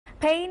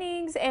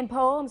Paintings and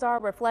poems are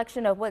a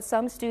reflection of what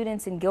some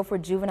students in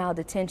Guilford Juvenile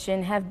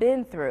Detention have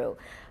been through.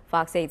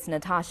 Fox 8's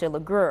Natasha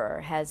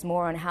Laguerre has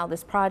more on how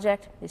this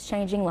project is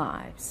changing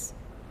lives.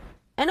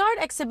 An art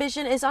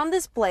exhibition is on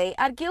display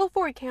at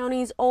Guilford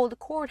County's old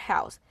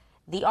courthouse.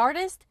 The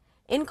artist?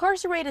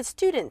 Incarcerated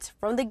students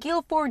from the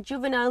Guilford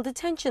Juvenile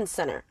Detention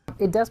Center.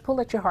 It does pull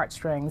at your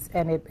heartstrings,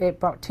 and it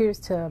brought tears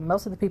to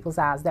most of the people's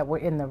eyes that were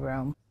in the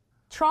room.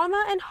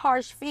 Trauma and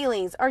harsh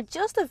feelings are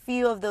just a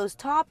few of those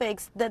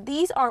topics that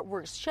these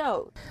artworks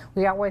showed.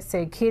 We always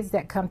say kids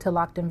that come to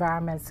locked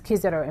environments,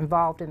 kids that are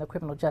involved in the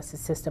criminal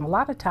justice system, a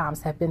lot of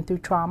times have been through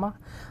trauma,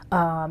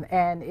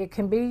 and it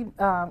can be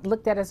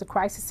looked at as a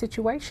crisis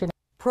situation.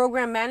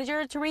 Program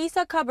manager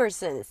Teresa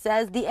Cuberson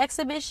says the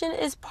exhibition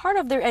is part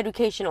of their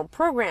educational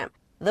program.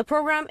 The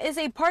program is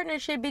a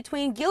partnership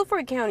between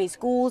Guilford County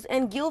Schools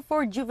and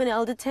Guilford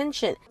Juvenile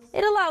Detention.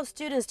 It allows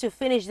students to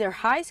finish their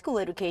high school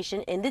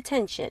education in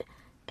detention,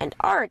 and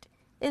art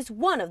is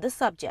one of the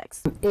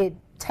subjects. It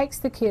takes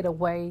the kid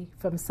away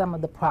from some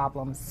of the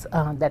problems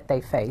that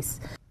they face.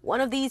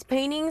 One of these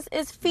paintings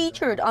is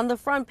featured on the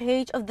front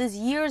page of this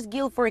year's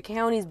Guilford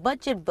County's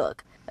budget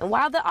book. And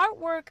while the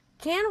artwork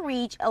can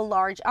reach a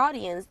large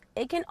audience,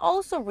 it can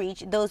also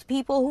reach those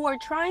people who are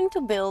trying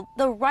to build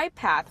the right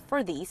path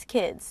for these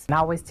kids. I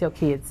always tell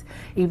kids,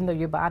 even though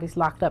your body's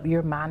locked up,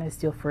 your mind is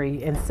still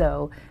free. And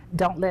so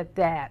don't let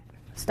that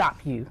stop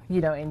you,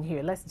 in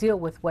here. Let's deal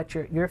with what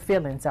your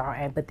feelings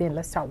are, but then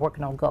let's start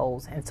working on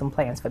goals and some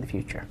plans for the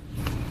future.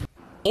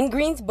 In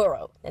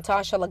Greensboro,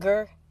 Natasha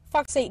Laguerre,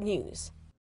 Fox 8 News.